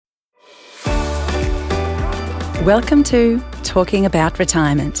Welcome to Talking About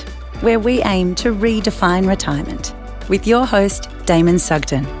Retirement, where we aim to redefine retirement, with your host, Damon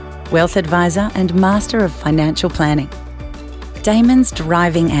Sugden, wealth advisor and master of financial planning. Damon's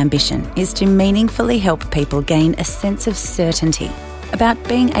driving ambition is to meaningfully help people gain a sense of certainty about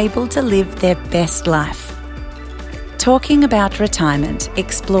being able to live their best life. Talking About Retirement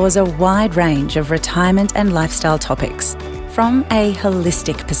explores a wide range of retirement and lifestyle topics from a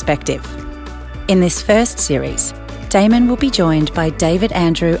holistic perspective. In this first series, Damon will be joined by David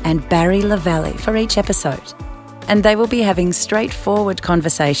Andrew and Barry LaValle for each episode, and they will be having straightforward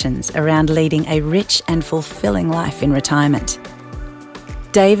conversations around leading a rich and fulfilling life in retirement.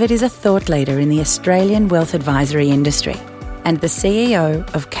 David is a thought leader in the Australian wealth advisory industry and the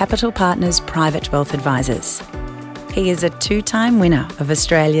CEO of Capital Partners Private Wealth Advisors. He is a two-time winner of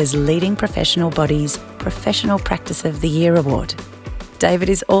Australia's leading professional body's Professional Practice of the Year Award. David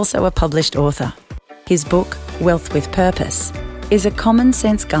is also a published author. His book, Wealth with Purpose, is a common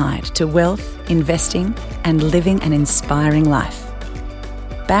sense guide to wealth, investing, and living an inspiring life.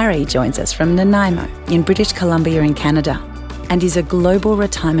 Barry joins us from Nanaimo in British Columbia in Canada and is a global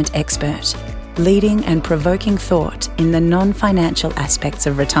retirement expert, leading and provoking thought in the non-financial aspects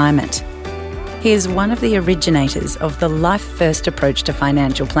of retirement. He is one of the originators of the Life First approach to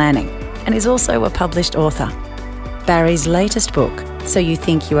financial planning and is also a published author. Barry's latest book, So You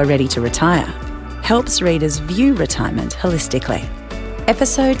Think You Are Ready to Retire, helps readers view retirement holistically.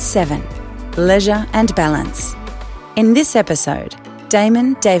 Episode 7, Leisure and Balance. In this episode,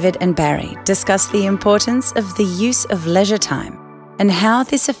 Damon, David and Barry discuss the importance of the use of leisure time and how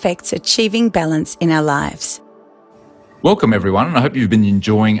this affects achieving balance in our lives. Welcome everyone, and I hope you've been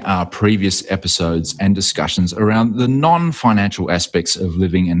enjoying our previous episodes and discussions around the non-financial aspects of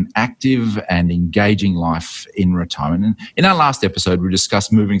living an active and engaging life in retirement. And in our last episode, we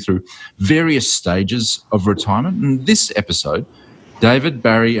discussed moving through various stages of retirement. And this episode, David,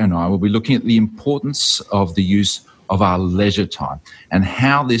 Barry and I will be looking at the importance of the use of our leisure time and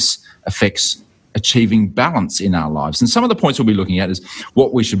how this affects achieving balance in our lives. And some of the points we'll be looking at is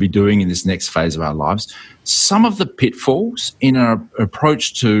what we should be doing in this next phase of our lives, some of the pitfalls in our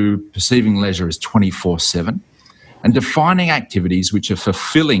approach to perceiving leisure as 24/7, and defining activities which are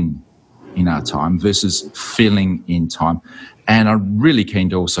fulfilling in our time versus filling in time. And I'm really keen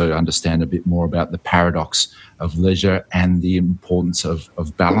to also understand a bit more about the paradox of leisure and the importance of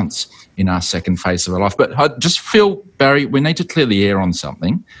balance in our second phase of our life. But I just feel, Barry, we need to clear the air on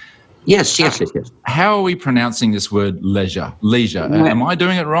something. Yes. How are we pronouncing this word leisure? Leisure. Am I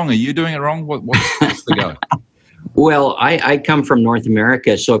doing it wrong? Are you doing it wrong? What's the go? Well, I come from North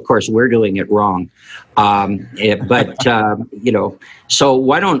America, so of course we're doing it wrong. So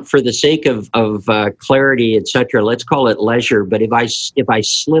why don't, for the sake of clarity, etc., let's call it leisure. But if I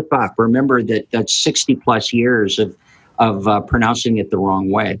slip up, remember that's 60 plus years of pronouncing it the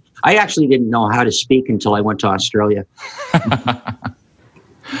wrong way. I actually didn't know how to speak until I went to Australia.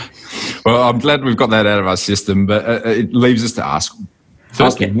 Well, I'm glad we've got that out of our system, but it leaves us to ask,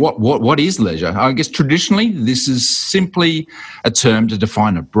 first, what is leisure? I guess traditionally, this is simply a term to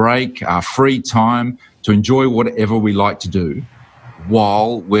define a break, our free time, to enjoy whatever we like to do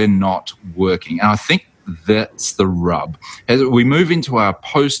while we're not working. And I think that's the rub. As we move into our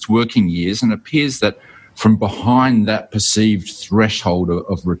post-working years, and it appears that from behind that perceived threshold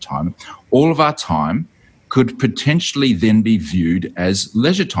of retirement, all of our time could potentially then be viewed as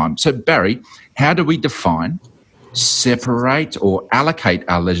leisure time. So, Barry, how do we define, separate or allocate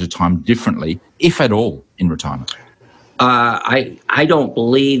our leisure time differently, if at all, in retirement? I don't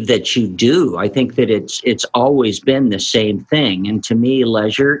believe that you do. I think that it's always been the same thing. And to me,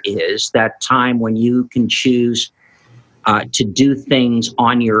 leisure is that time when you can choose to do things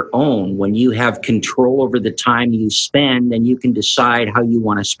on your own, when you have control over the time you spend and you can decide how you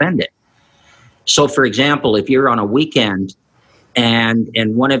want to spend it. So, for example, if you're on a weekend and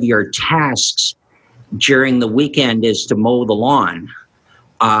one of your tasks during the weekend is to mow the lawn,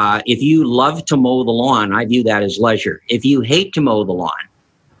 if you love to mow the lawn, I view that as leisure. If you hate to mow the lawn,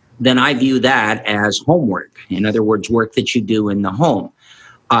 then I view that as homework. In other words, work that you do in the home.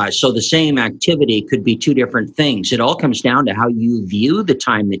 So the same activity could be two different things. It all comes down to how you view the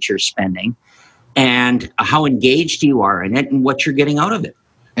time that you're spending and how engaged you are in it and what you're getting out of it.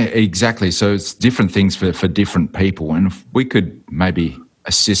 Exactly. So it's different things for different people. And if we could maybe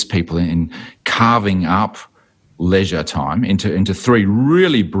assist people in carving up leisure time into three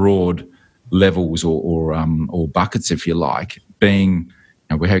really broad levels or buckets, if you like, being,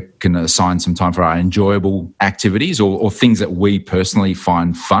 we can assign some time for our enjoyable activities or things that we personally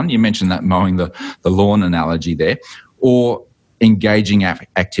find fun. You mentioned that mowing the lawn analogy there. Or engaging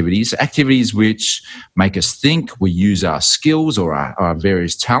activities which make us think, we use our skills or our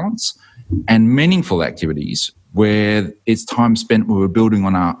various talents, and meaningful activities where it's time spent where we're building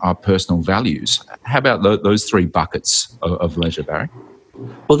on our personal values. How about those three buckets of leisure, Barry?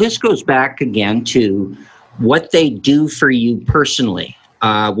 Well, this goes back again to what they do for you personally.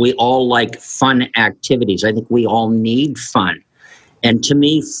 We all like fun activities. I think we all need fun. And to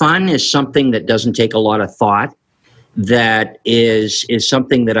me, fun is something that doesn't take a lot of thought, that is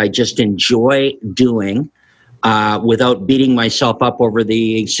something that I just enjoy doing without beating myself up over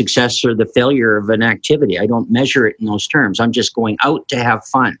the success or the failure of an activity. I don't measure it in those terms. I'm just going out to have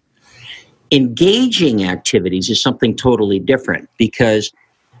fun. Engaging activities is something totally different, because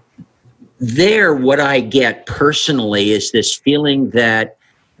there, what I get personally is this feeling that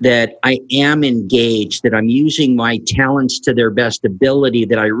I am engaged, that I'm using my talents to their best ability,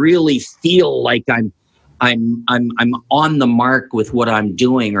 that I really feel like I'm on the mark with what I'm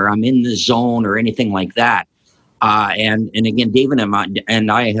doing, or I'm in the zone, or anything like that. And again, David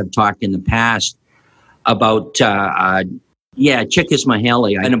and I have talked in the past about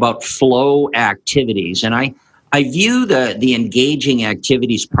Csikszentmihalyi, and about flow activities. And I view the engaging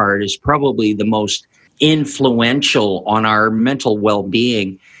activities part as probably the most influential on our mental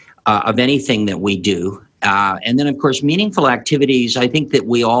well-being of anything that we do. And then, of course, meaningful activities, I think that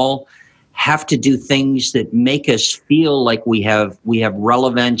we all have to do things that make us feel like we have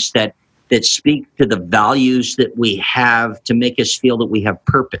relevance, that speak to the values that we have, to make us feel that we have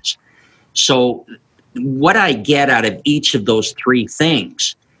purpose. So what I get out of each of those three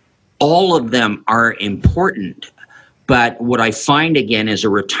things, all of them are important. But what I find, again, as a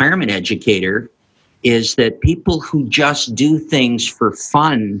retirement educator, is that people who just do things for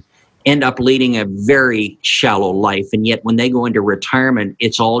fun end up leading a very shallow life. And yet when they go into retirement,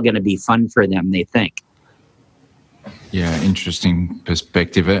 it's all going to be fun for them, they think. Yeah, interesting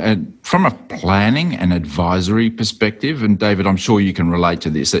perspective. And from a planning and advisory perspective, and David, I'm sure you can relate to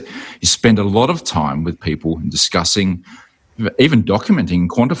this, that you spend a lot of time with people discussing, even documenting,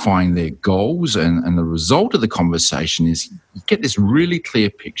 quantifying their goals, and the result of the conversation is you get this really clear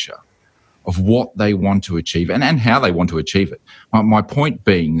picture of what they want to achieve and how they want to achieve it. My point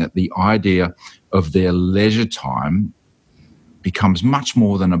being that the idea of their leisure time becomes much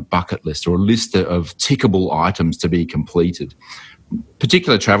more than a bucket list or a list of tickable items to be completed.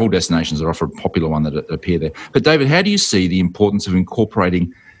 Particular travel destinations are often a popular one that appear there. But David, how do you see the importance of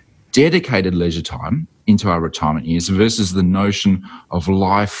incorporating dedicated leisure time into our retirement years versus the notion of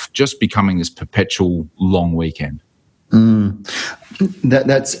life just becoming this perpetual long weekend?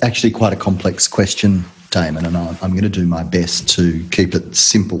 That's actually quite a complex question, Damon, and I'm going to do my best to keep it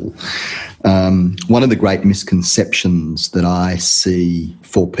simple. One of the great misconceptions that I see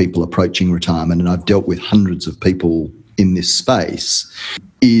for people approaching retirement, and I've dealt with hundreds of people in this space,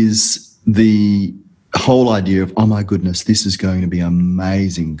 is the whole idea of, oh my goodness, this is going to be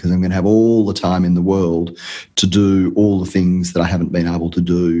amazing because I'm going to have all the time in the world to do all the things that I haven't been able to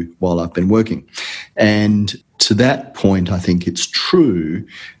do while I've been working. And to that point, I think it's true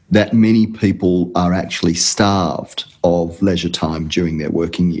that many people are actually starved of leisure time during their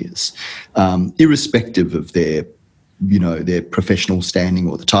working years, irrespective of their professional standing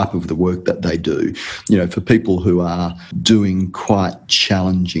or the type of the work that they do. You know, for people who are doing quite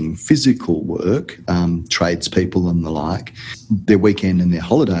challenging physical work, tradespeople and the like, their weekend and their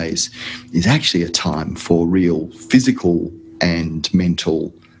holidays is actually a time for real physical and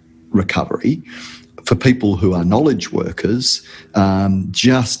mental recovery. For people who are knowledge workers,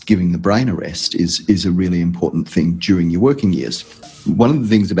 just giving the brain a rest is a really important thing during your working years. One of the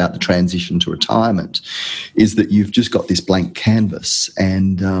things about the transition to retirement is that you've just got this blank canvas,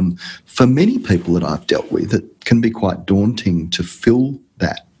 and for many people that I've dealt with, it can be quite daunting to fill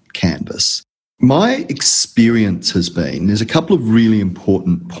that canvas. My experience has been, there's a couple of really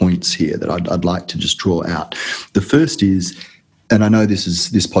important points here that I'd like to just draw out. The first is, and I know this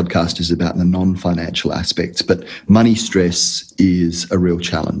podcast is about the non-financial aspects, but money stress is a real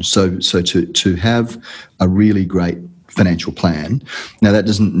challenge. So to have a really great financial plan, now that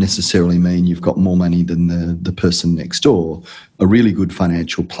doesn't necessarily mean you've got more money than the person next door. A really good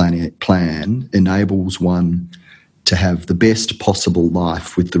financial plan enables one to have the best possible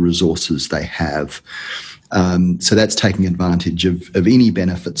life with the resources they have. So that's taking advantage of any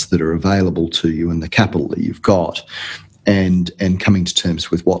benefits that are available to you and the capital that you've got, and coming to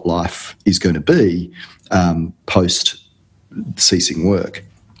terms with what life is going to be post ceasing work.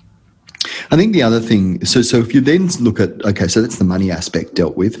 I think the other thing, so if you then look at, okay, so that's the money aspect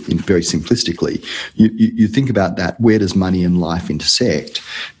dealt with very simplistically. You think about that, where does money and life intersect?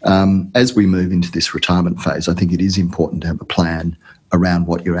 As we move into this retirement phase, I think it is important to have a plan around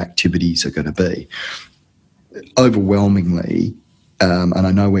what your activities are going to be. Overwhelmingly, and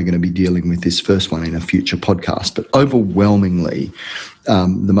I know we're going to be dealing with this first one in a future podcast, but overwhelmingly,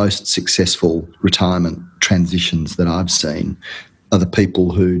 the most successful retirement transitions that I've seen are the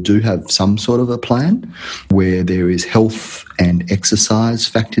people who do have some sort of a plan where there is health and exercise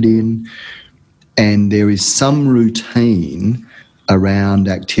factored in, and there is some routine around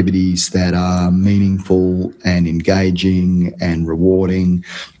activities that are meaningful and engaging and rewarding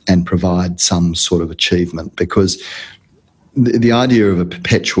and provide some sort of achievement. Because the idea of a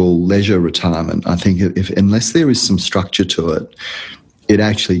perpetual leisure retirement, I think unless there is some structure to it, it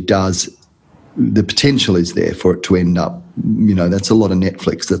actually does, the potential is there for it to end up, that's a lot of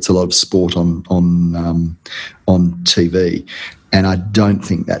Netflix, that's a lot of sport on TV, and I don't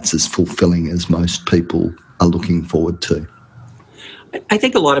think that's as fulfilling as most people are looking forward to. I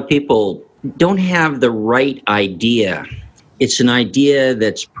think a lot of people don't have the right idea. It's an idea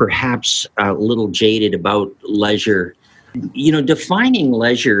that's perhaps a little jaded about leisure. Defining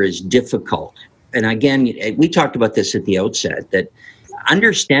leisure is difficult. And again, we talked about this at the outset, that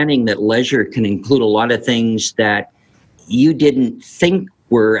understanding that leisure can include a lot of things that you didn't think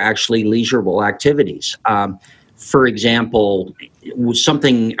were actually leisurable activities. For example,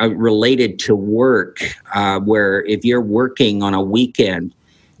 something related to work, where if you're working on a weekend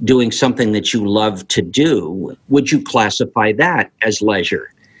doing something that you love to do, would you classify that as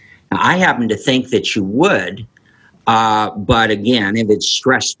leisure? Now, I happen to think that you would, but again, if it's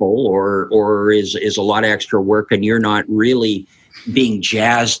stressful or is a lot of extra work and you're not really being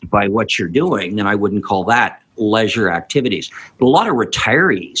jazzed by what you're doing, then I wouldn't call that leisure activities. But a lot of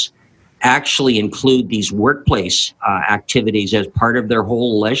retirees actually include these workplace activities as part of their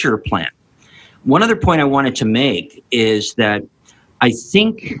whole leisure plan. One other point I wanted to make is that I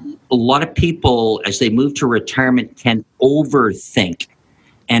think a lot of people, as they move to retirement, can overthink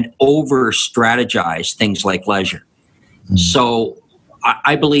and over-strategize things like leisure. Mm-hmm. So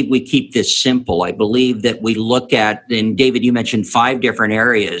I believe we keep this simple. I believe that we look at, and David, you mentioned 5 different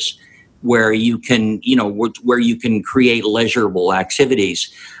areas where you can, where you can create leisurable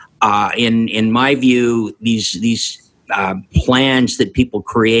activities. In my view, these plans that people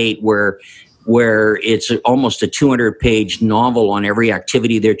create where it's almost a 200-page novel on every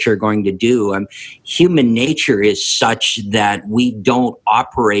activity that you're going to do. Human nature is such that we don't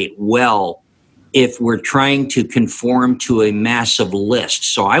operate well if we're trying to conform to a massive list.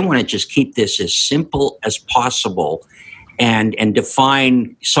 So I want to just keep this as simple as possible and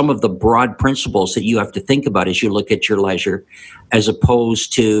define some of the broad principles that you have to think about as you look at your leisure, as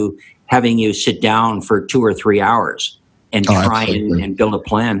opposed to having you sit down for 2 or 3 hours and try and build a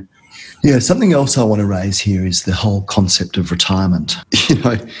plan. Yeah, something else I want to raise here is the whole concept of retirement.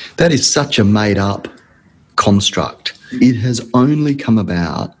 That is such a made-up construct. It has only come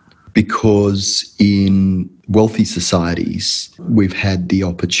about because in wealthy societies, we've had the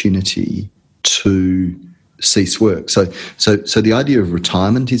opportunity to cease work. So the idea of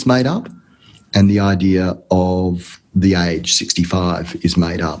retirement is made up, and the idea of the age 65 is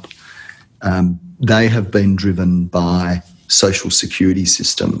made up. They have been driven by social security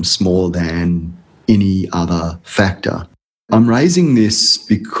systems more than any other factor. I'm raising this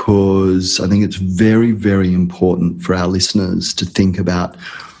because I think it's very, very important for our listeners to think about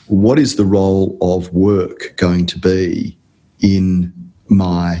what is the role of work going to be in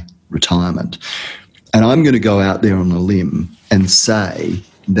my retirement. And I'm going to go out there on a limb and say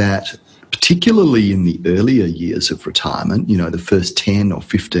that particularly in the earlier years of retirement, the first 10 or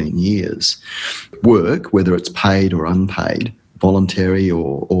 15 years, work, whether it's paid or unpaid, voluntary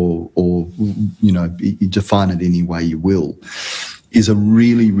or you define it any way you will, is a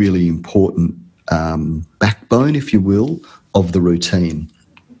really, really important backbone, if you will, of the routine.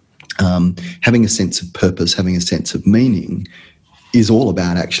 Having a sense of purpose, having a sense of meaning is all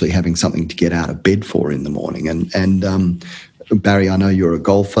about actually having something to get out of bed for in the morning. And Barry, I know you're a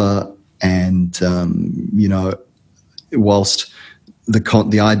golfer, and whilst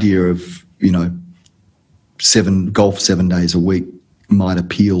the idea of golf 7 days a week might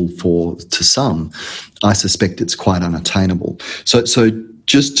appeal to some, I suspect it's quite unattainable. So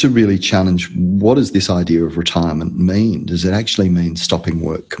just to really challenge, what does this idea of retirement mean? Does it actually mean stopping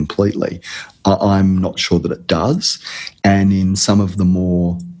work completely? I'm not sure that it does. And in some of the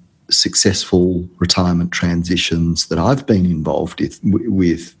more successful retirement transitions that I've been involved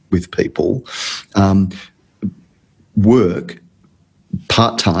with people, work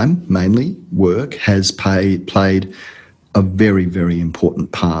part-time, mainly, work has played a very, very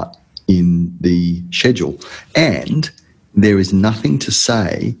important part in the schedule. And there is nothing to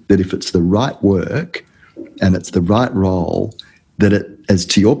say that if it's the right work and it's the right role, that it, as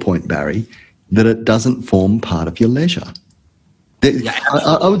to your point, Barry, that it doesn't form part of your leisure.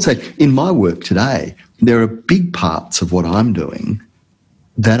 I would say in my work today, there are big parts of what I'm doing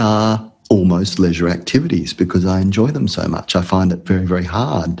that are almost leisure activities because I enjoy them so much. I find it very, very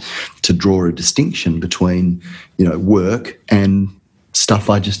hard to draw a distinction between, work and stuff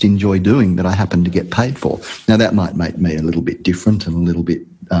I just enjoy doing that I happen to get paid for. Now, that might make me a little bit different and a little bit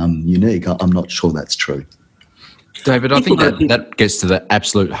unique. I'm not sure that's true. David, I think that gets to the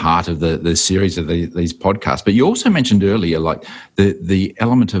absolute heart of the series of these podcasts. But you also mentioned earlier, like the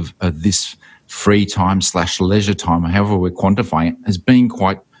element of this free time / leisure time, however we're quantifying it, has been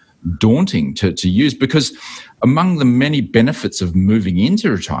quite daunting to use, because among the many benefits of moving into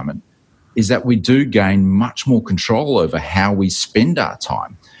retirement is that we do gain much more control over how we spend our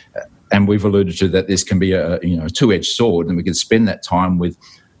time. And we've alluded to that this can be a two-edged sword, and we can spend that time with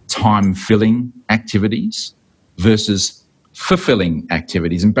time-filling activities versus fulfilling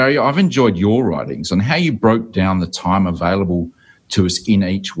activities. And Barry, I've enjoyed your writings on how you broke down the time available to us in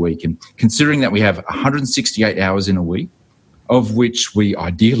each week. And considering that we have 168 hours in a week, of which we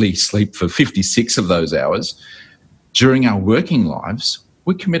ideally sleep for 56 of those hours, during our working lives,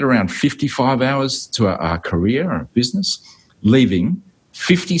 we commit around 55 hours to our career, our business, leaving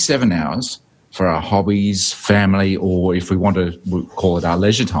 57 hours for our hobbies, family, or if we want to call it our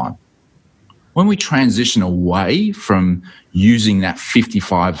leisure time. When we transition away from using that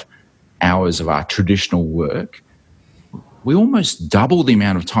 55 hours of our traditional work, we almost double the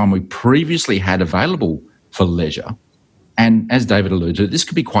amount of time we previously had available for leisure. And as David alluded to, this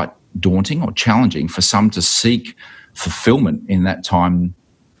could be quite daunting or challenging for some to seek fulfillment in that time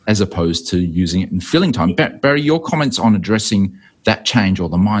as opposed to using it in filling time. Barry, your comments on addressing that change or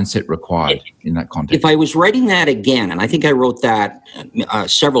the mindset required in that context? If I was writing that again, and I think I wrote that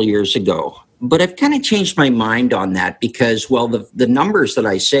several years ago, but I've kind of changed my mind on that because, well, the numbers that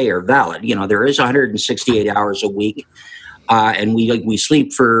I say are valid. There is 168 hours a week, and we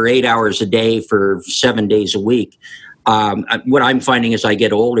sleep for 8 hours a day for 7 days a week. What I'm finding as I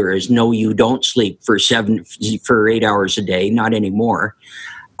get older is no, you don't sleep for 8 hours a day, not anymore.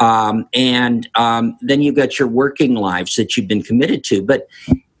 And then you've got your working lives that you've been committed to. But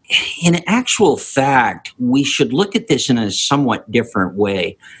in actual fact, we should look at this in a somewhat different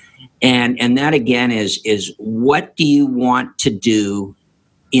way. And that again is what do you want to do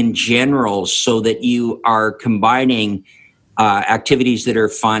in general so that you are combining activities that are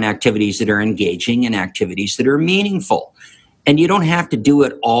fun, activities that are engaging, and activities that are meaningful. And you don't have to do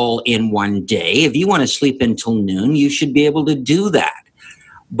it all in one day. If you want to sleep until noon, you should be able to do that.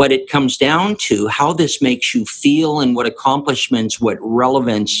 But it comes down to how this makes you feel and what accomplishments, what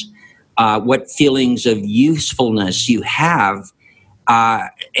relevance, what feelings of usefulness you have.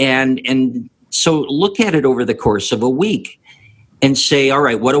 And so look at it over the course of a week and say, all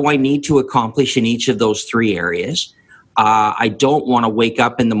right, what do I need to accomplish in each of those three areas? I don't want to wake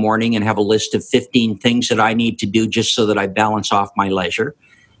up in the morning and have a list of 15 things that I need to do just so that I balance off my leisure.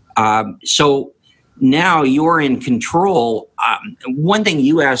 So now you're in control. One thing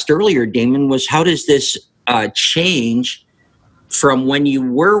you asked earlier, Damon, was how does this change from when you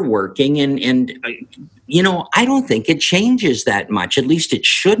were working? And I don't think it changes that much. At least it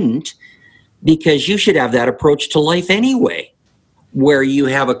shouldn't, because you should have that approach to life anyway, where you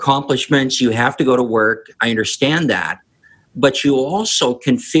have accomplishments, you have to go to work. I understand that. But you also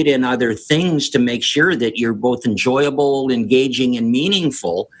can fit in other things to make sure that you're both enjoyable, engaging, and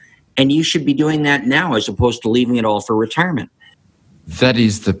meaningful. And you should be doing that now as opposed to leaving it all for retirement. That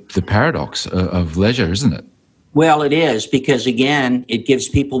is the paradox of leisure, isn't it? Well, it is, because, again, it gives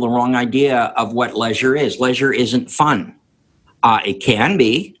people the wrong idea of what leisure is. Leisure isn't fun. It can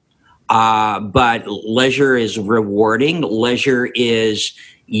be, but leisure is rewarding. Leisure is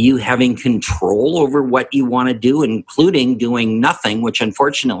you having control over what you want to do, including doing nothing, which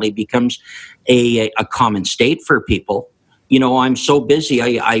unfortunately becomes a common state for people. I'm so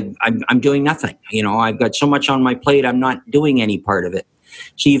busy, I'm doing nothing. I've got so much on my plate, I'm not doing any part of it.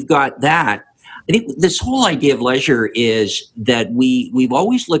 So you've got that. I think this whole idea of leisure is that we've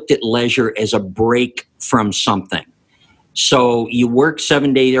always looked at leisure as a break from something. So you work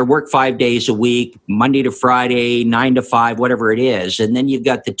 7 days or work 5 days a week, Monday to Friday, 9 to 5, whatever it is. And then you've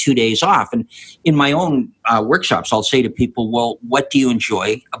got the 2 days off. And in my own workshops, I'll say to people, well, what do you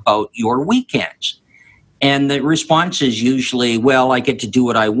enjoy about your weekends? And the response is usually, well, I get to do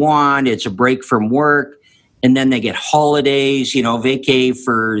what I want. It's a break from work. and then they get holidays, vacay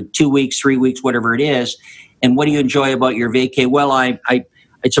for 2 weeks, 3 weeks, whatever it is. And what do you enjoy about your vacay? Well,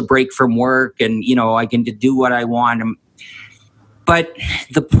 it's a break from work, and I can do what I want. But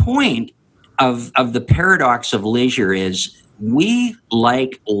the point of the paradox of leisure is we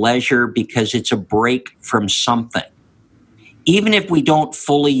like leisure because it's a break from something, even if we don't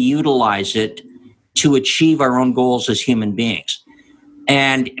fully utilize it to achieve our own goals as human beings.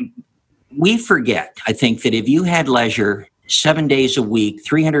 And we forget, I think, that if you had leisure 7 days a week,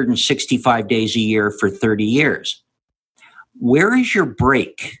 365 days a year for 30 years, where is your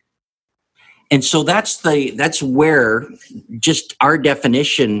break? And so that's where just our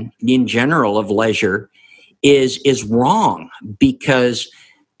definition in general of leisure is wrong, because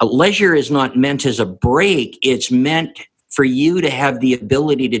leisure is not meant as a break. It's meant for you to have the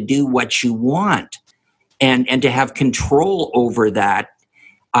ability to do what you want and to have control over that.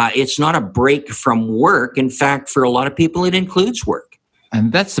 It's not a break from work. In fact, for a lot of people, it includes work.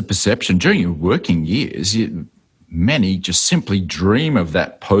 And that's the perception. During your working years, many just simply dream of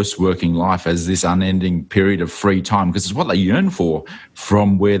that post-working life as this unending period of free time, because it's what they yearn for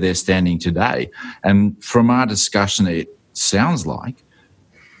from where they're standing today. And from our discussion, it sounds like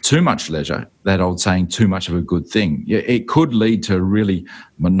too much leisure, that old saying, too much of a good thing. It could lead to a really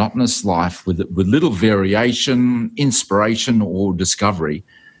monotonous life with little variation, inspiration, or discovery.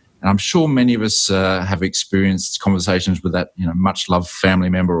 And I'm sure many of us have experienced conversations with that, much-loved family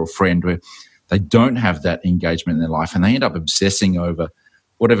member or friend where they don't have that engagement in their life, and they end up obsessing over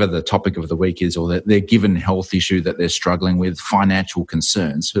whatever the topic of the week is, or their given health issue that they're struggling with, financial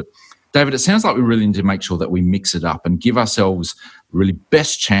concerns. But David, it sounds like we really need to make sure that we mix it up and give ourselves really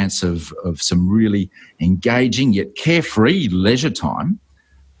best chance of some really engaging yet carefree leisure time.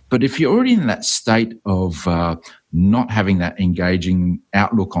 But if you're already in that state of not having that engaging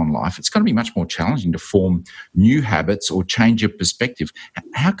outlook on life, it's going to be much more challenging to form new habits or change your perspective.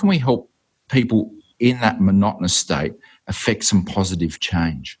 How can we help people in that monotonous state affect some positive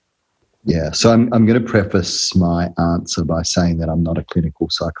change? Yeah, so I'm going to preface my answer by saying that I'm not a clinical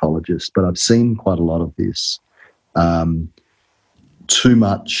psychologist, but I've seen quite a lot of this. Too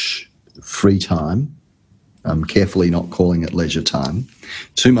much free time, I'm carefully not calling it leisure time,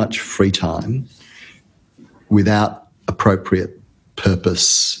 too much free time without appropriate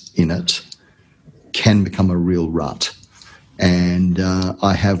purpose in it can become a real rut. And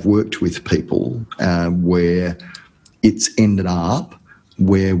I have worked with people where it's ended up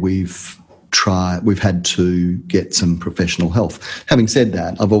where we've had to get some professional help. Having said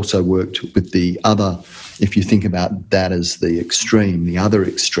that, I've also worked with the other, if you think about that as the extreme, the other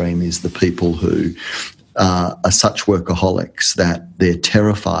extreme is the people who are such workaholics that they're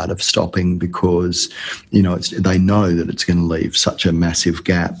terrified of stopping because, they know that it's going to leave such a massive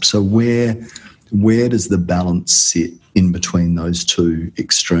gap. So where does the balance sit in between those two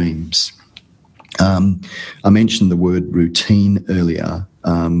extremes? I mentioned the word routine earlier,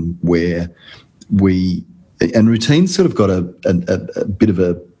 where routine's sort of got a bit of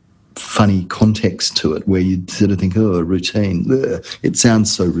a funny context to it, where you sort of think, oh, a routine, ugh, it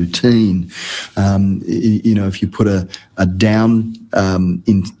sounds so routine. If you put a down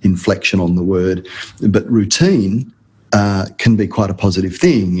inflection on the word, but routine can be quite a positive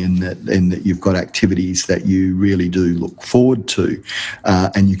thing in that you've got activities that you really do look forward to,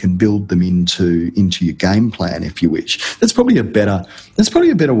 and you can build them into your game plan, if you wish. That's probably a better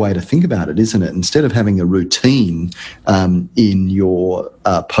way to think about it, isn't it? Instead of having a routine in your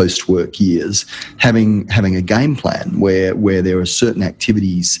post-work years, having a game plan where there are certain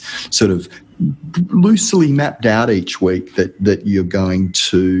activities sort of loosely mapped out each week that you're going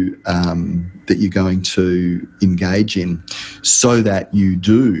to engage in, so that you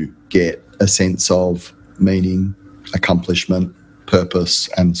do get a sense of meaning, accomplishment, purpose,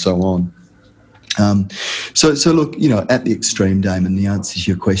 and so on. So look, at the extreme, Damon, the answer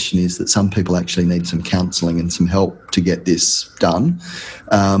to your question is that some people actually need some counselling and some help to get this done.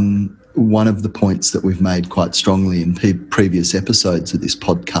 One of the points that we've made quite strongly in previous episodes of this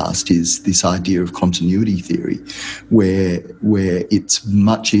podcast is this idea of continuity theory, where it's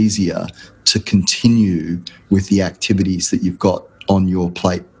much easier to continue with the activities that you've got on your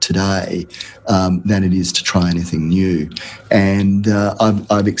plate today than it is to try anything new. And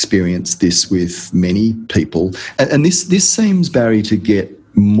I've experienced this with many people, and this seems, Barry, to get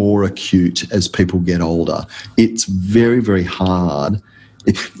more acute as people get older. It's very, very hard.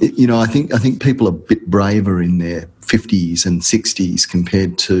 I think people are a bit braver in their 50s and 60s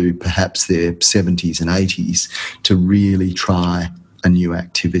compared to perhaps their 70s and 80s to really try a new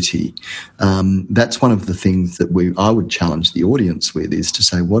activity. That's one of the things that I would challenge the audience with, is to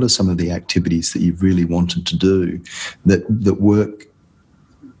say, what are some of the activities that you've really wanted to do that work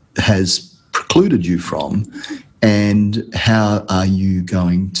has precluded you from, and how are you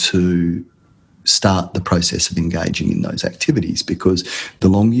going to start the process of engaging in those activities? Because the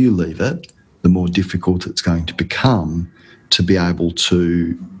longer you leave it, the more difficult it's going to become to be able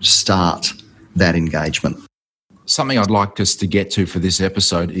to start that engagement. Something I'd like us to get to for this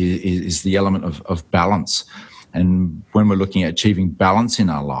episode is the element of balance. And when we're looking at achieving balance in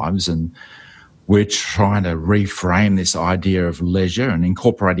our lives, and we're trying to reframe this idea of leisure and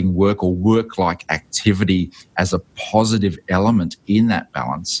incorporating work or work-like activity as a positive element in that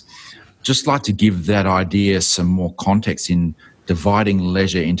balance, just like to give that idea some more context in dividing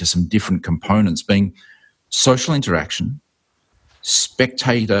leisure into some different components, being social interaction,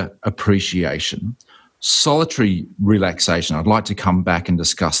 spectator appreciation, solitary relaxation. I'd like to come back and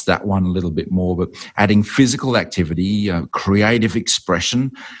discuss that one a little bit more, but adding physical activity, creative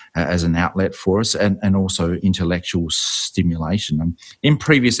expression as an outlet for us, and also intellectual stimulation. In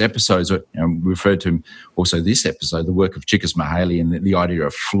previous episodes, we referred to also this episode, the work of Csikszentmihalyi and the idea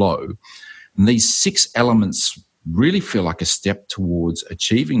of flow. And these 6 elements really feel like a step towards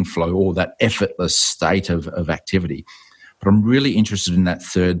achieving flow, or that effortless state of activity. But I'm really interested in that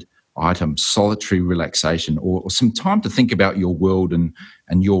third item, solitary relaxation, or some time to think about your world and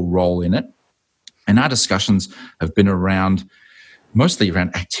your role in it. And our discussions have been mostly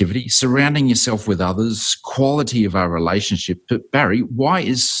around activity, surrounding yourself with others, quality of our relationship. But Barry, why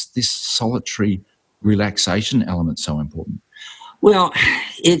is this solitary relaxation element so important? Well,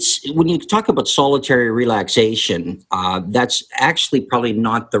 it's when you talk about solitary relaxation, that's actually probably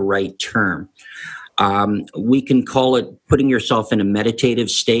not the right term. We can call it putting yourself in a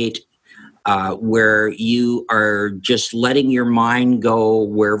meditative state where you are just letting your mind go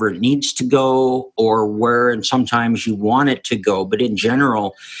wherever it needs to go, or where and sometimes you want it to go. But in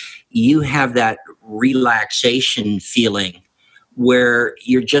general, you have that relaxation feeling where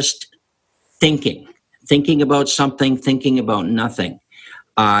you're just thinking about something, thinking about nothing.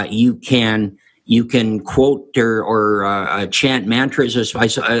 You can quote or chant mantras,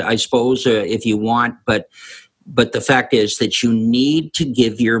 I suppose, if you want, but the fact is that you need to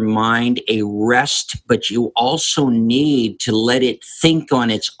give your mind a rest, but you also need to let it think on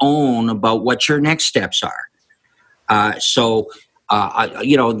its own about what your next steps are.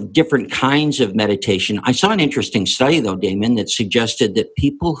 Different kinds of meditation. I saw an interesting study, though, Damon, that suggested that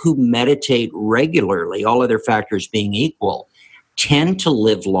people who meditate regularly, all other factors being equal, tend to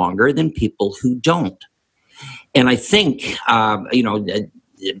live longer than people who don't. And I think,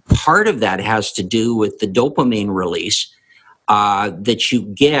 part of that has to do with the dopamine release that you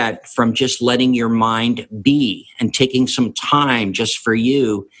get from just letting your mind be and taking some time just for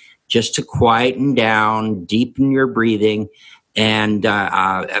you, just to quieten down, deepen your breathing, and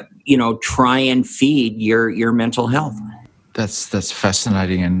try and feed your mental health. That's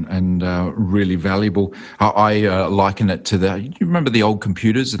fascinating and really valuable. I liken it to you remember the old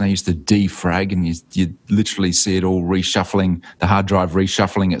computers, and they used to defrag, and you literally see it all reshuffling, the hard drive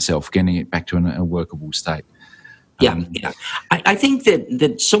reshuffling itself, getting it back to a workable state. Yeah. I think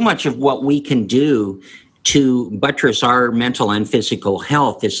that so much of what we can do to buttress our mental and physical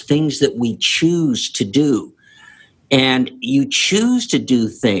health is things that we choose to do. And you choose to do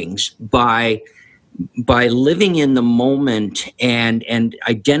things by living in the moment and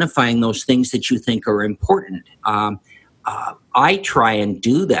identifying those things that you think are important. I try and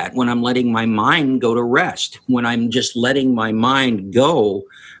do that when I'm letting my mind go to rest, when I'm just letting my mind go,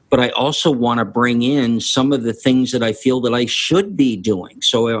 but I also want to bring in some of the things that I feel that I should be doing.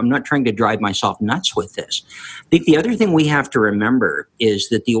 So I'm not trying to drive myself nuts with this. I think the other thing we have to remember is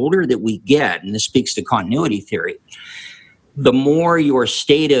that the older that we get, and this speaks to continuity theory, the more your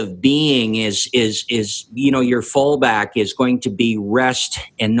state of being is your fallback is going to be rest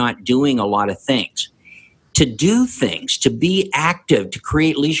and not doing a lot of things. To do things, to be active, to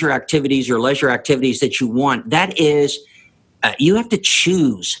create leisure activities or leisure activities that you want, that is, you have to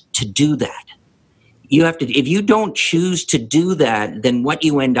choose to do that. If you don't choose to do that, then what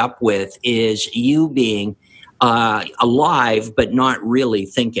you end up with is you being alive but not really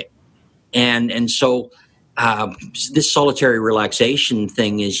thinking. And so this solitary relaxation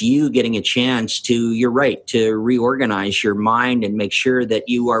thing is you getting a chance to reorganize your mind and make sure that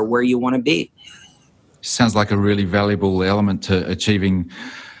you are where you want to be. Sounds like a really valuable element to achieving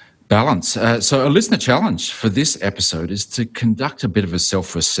balance. So a listener challenge for this episode is to conduct a bit of a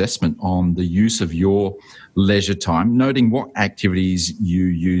self-assessment on the use of your leisure time, noting what activities you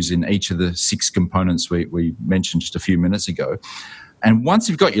use in each of the 6 components we mentioned just a few minutes ago. And once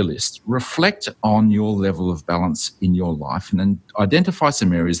you've got your list, reflect on your level of balance in your life and then identify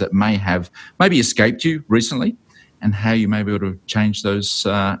some areas that may have maybe escaped you recently and how you may be able to change those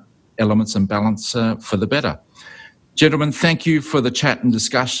elements and balance for the better. Gentlemen, thank you for the chat and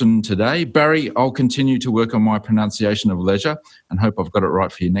discussion today. Barry, I'll continue to work on my pronunciation of leisure and hope I've got it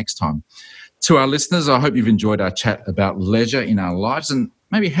right for you next time. To our listeners, I hope you've enjoyed our chat about leisure in our lives and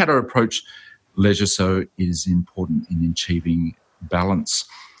maybe how to approach leisure so it is important in achieving balance,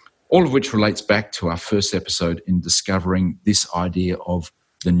 all of which relates back to our first episode in discovering this idea of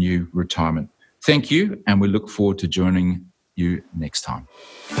the new retirement. Thank you, and we look forward to joining you next time.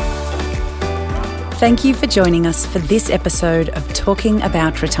 Thank you for joining us for this episode of Talking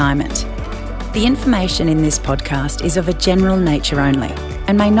About Retirement. The information in this podcast is of a general nature only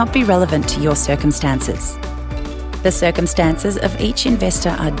and may not be relevant to your circumstances. The circumstances of each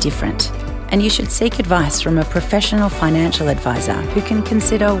investor are different, and you should seek advice from a professional financial advisor who can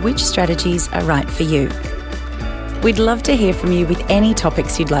consider which strategies are right for you. We'd love to hear from you with any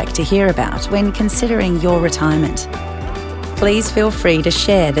topics you'd like to hear about when considering your retirement. Please feel free to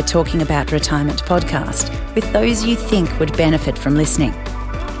share the Talking About Retirement podcast with those you think would benefit from listening.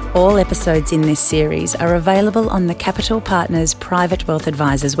 All episodes in this series are available on the Capital Partners Private Wealth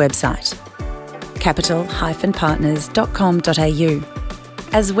Advisors website, capital-partners.com.au,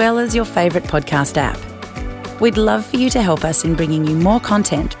 as well as your favourite podcast app. We'd love for you to help us in bringing you more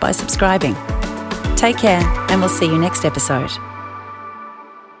content by subscribing. Take care, and we'll see you next episode.